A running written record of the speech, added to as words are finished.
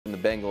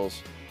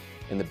Bengals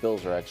and the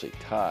Bills are actually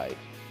tied.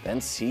 Then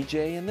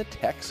CJ and the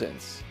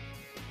Texans.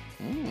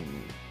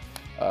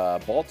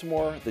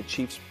 Baltimore, the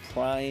Chiefs'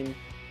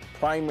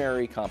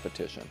 primary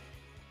competition.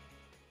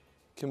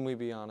 Can we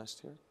be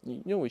honest here?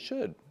 You know we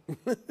should.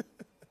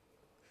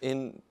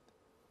 In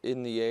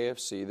the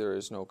AFC, there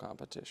is no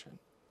competition.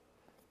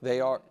 They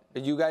are.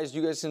 You guys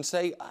can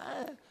say,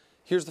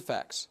 here's the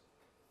facts.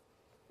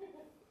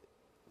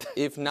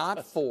 If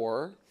not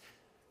for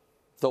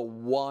the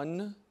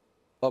one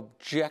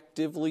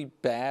objectively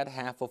bad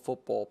half of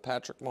football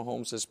Patrick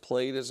Mahomes has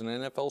played as an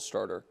NFL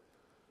starter,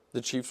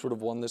 the Chiefs would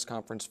have won this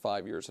conference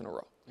 5 years in a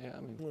row. Yeah, I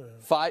mean,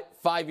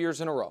 five years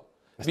in a row.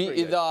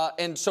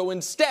 And so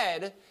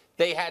instead,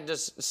 they had to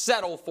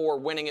settle for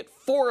winning it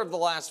 4 of the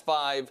last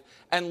 5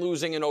 and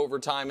losing in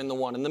overtime in the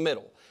one in the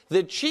middle.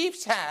 The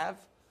Chiefs have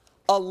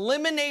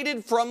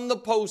eliminated from the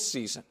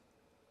postseason,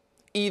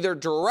 either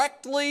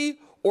directly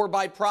or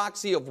by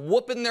proxy of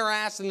whooping their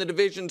ass in the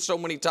division so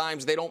many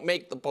times they don't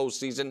make the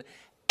postseason,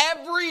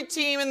 every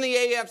team in the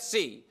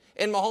AFC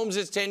in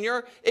Mahomes'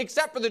 tenure,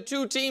 except for the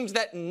 2 teams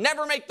that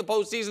never make the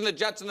postseason, the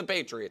Jets and the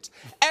Patriots.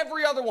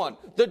 Every other one,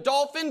 the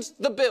Dolphins,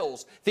 the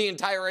Bills, the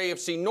entire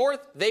AFC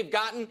North, they've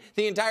gotten,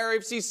 the entire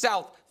AFC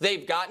South,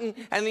 they've gotten,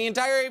 and the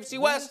entire AFC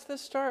West. When does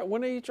this start?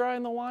 When are you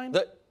drawing the line?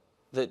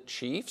 The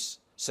Chiefs,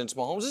 since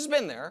Mahomes has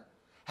been there,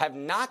 have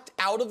knocked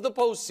out of the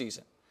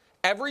postseason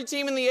every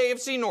team in the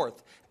AFC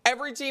North,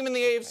 every team in the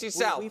AFC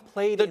South. We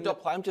played I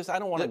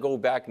don't want to go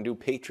back and do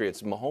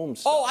Patriots, Mahomes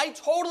stuff. Oh, I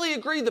totally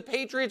agree. The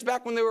Patriots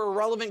back when they were a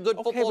relevant, good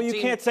football team. Okay, but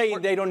you can't say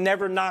they don't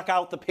never knock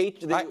out the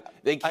Patriots.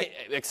 They can't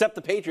accept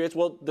the Patriots.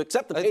 Well,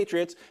 accept the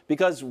Patriots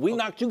because we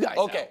knocked you guys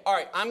out. Okay, all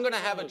right. I'm going to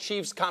have a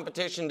Chiefs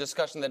competition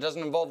discussion that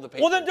doesn't involve the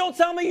Patriots. Well, then don't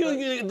tell me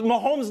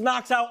Mahomes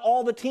knocks out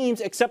all the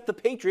teams except the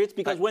Patriots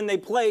because when they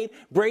played,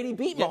 Brady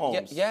beat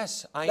Mahomes.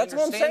 Yes, I That's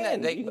understand what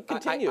I'm saying. You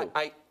continue.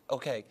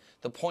 Okay,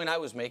 the point I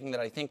was making that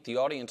I think the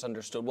audience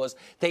understood was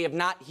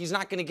he's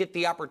not going to get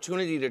the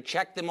opportunity to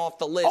check them off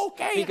the list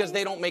because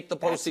they don't make the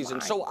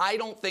postseason. So I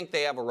don't think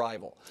they have a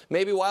rival.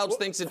 Maybe Wilds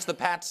thinks it's the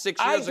Pats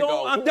 6 years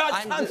ago. I don't think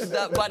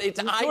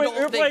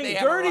they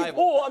have a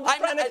rival. I'm just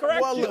trying to correct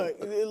you. Well, look,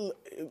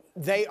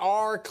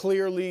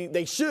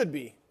 they should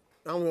be.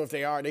 I don't know if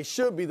they are. They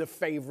should be the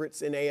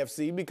favorites in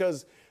AFC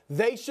because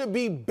they should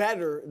be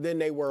better than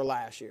they were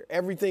last year.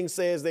 Everything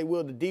says they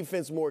will. The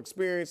defense more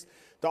experienced.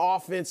 The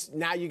offense,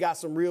 now you got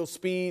some real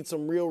speed,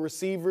 some real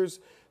receivers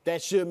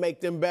that should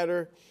make them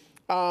better.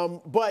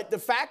 But the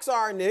facts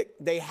are, Nick,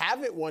 they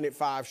haven't won it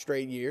 5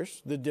 straight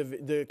years,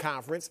 the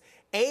conference,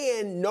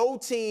 and no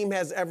team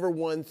has ever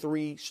won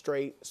 3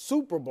 straight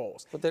Super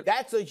Bowls.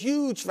 That's a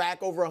huge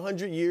fact over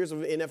 100 years of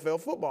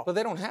NFL football. But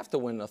they don't have to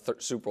win a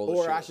Super Bowl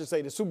this year. Or I should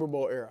say the Super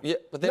Bowl era. Yeah,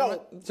 but they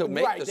don't to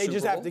make the Super Bowl. They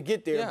just have to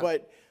get there. Yeah.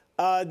 But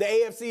the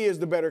AFC is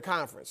the better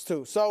conference,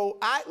 too. So,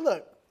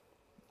 look.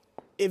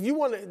 If you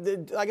want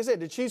to, like I said,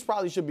 the Chiefs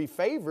probably should be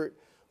favored,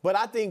 but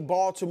I think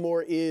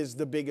Baltimore is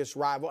the biggest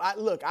rival.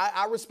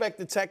 I respect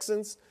the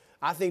Texans.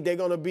 I think they're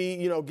going to be,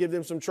 give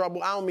them some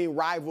trouble. I don't mean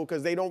rival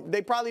because they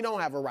probably don't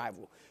have a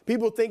rival.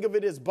 People think of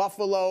it as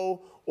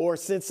Buffalo or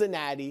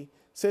Cincinnati.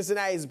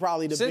 Cincinnati is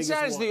probably the biggest one.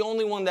 Cincinnati's the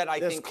only one that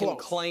I think can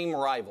claim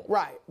rival.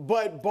 Right.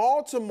 But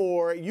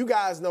Baltimore, you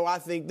guys know, I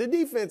think the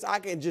defense, I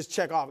can just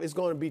check off. It's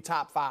going to be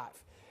top 5.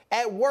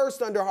 At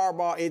worst, under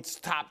Harbaugh, it's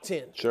top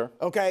 10. Sure.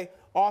 Okay?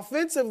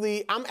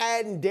 Offensively, I'm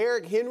adding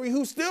Derrick Henry,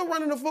 who's still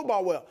running the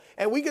football well.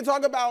 And we can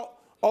talk about,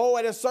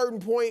 at a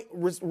certain point,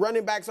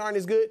 running backs aren't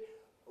as good.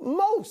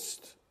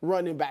 Most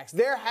running backs.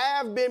 There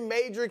have been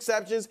major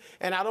exceptions,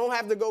 and I don't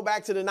have to go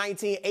back to the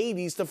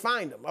 1980s to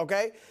find them,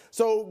 okay?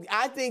 So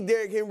I think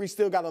Derrick Henry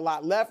still got a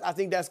lot left. I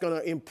think that's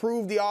going to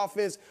improve the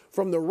offense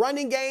from the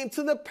running game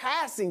to the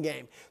passing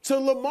game. To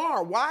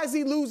Lamar, why is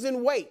he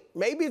losing weight?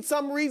 Maybe it's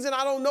some reason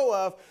I don't know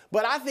of,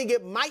 but I think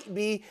it might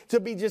be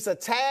to be just a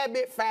tad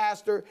bit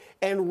faster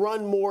and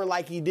run more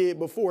like he did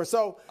before.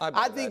 So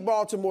I think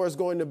Baltimore is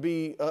going to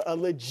be a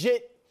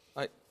legit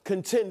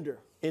contender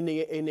in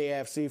the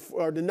AFC,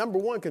 or the number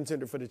 1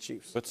 contender for the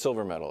Chiefs. But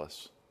silver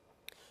medalists.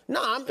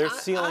 No, their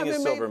ceiling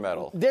is silver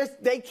medal.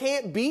 They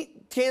can't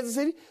beat Kansas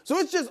City, so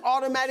it's just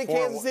automatic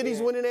Kansas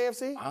City's winning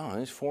AFC. I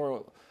don't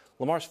know.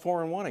 Lamar's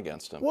 4-1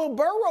 against him. Well,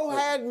 Burrow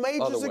had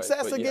major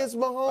success against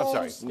Mahomes.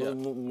 I'm sorry,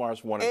 Lamar's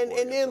 1-4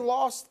 and then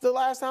lost the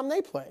last time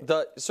they played.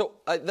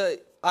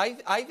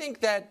 I think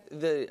that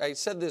I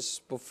said this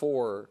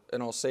before,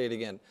 and I'll say it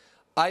again.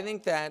 I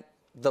think that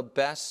the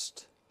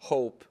best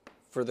hope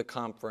for the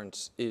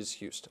conference is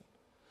Houston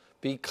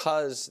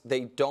because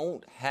they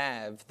don't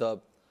have the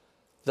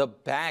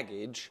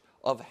baggage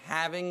of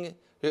having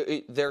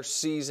their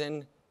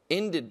season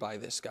ended by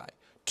this guy.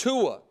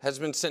 Tua has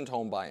been sent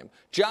home by him.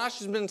 Josh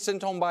has been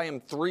sent home by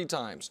him 3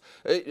 times.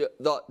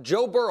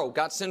 Joe Burrow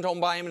got sent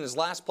home by him in his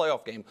last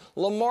playoff game.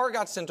 Lamar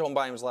got sent home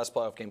by him in his last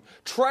playoff game.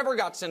 Trevor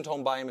got sent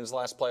home by him in his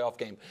last playoff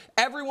game.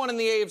 Everyone in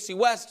the AFC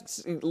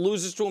West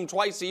loses to him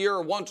twice a year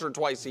or once or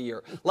twice a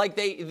year. Like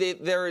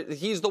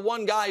he's the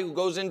one guy who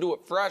goes into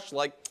it fresh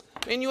like,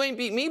 man, you ain't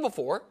beat me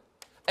before.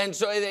 And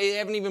so they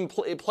haven't even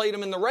played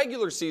him in the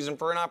regular season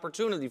for an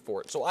opportunity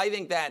for it. So I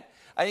think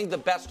the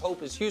best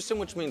hope is Houston,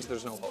 which means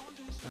there's no hope.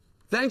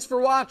 Thanks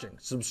for watching.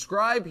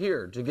 Subscribe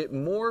here to get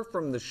more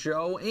from the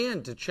show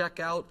and to check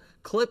out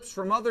clips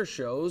from other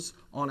shows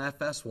on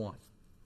FS1.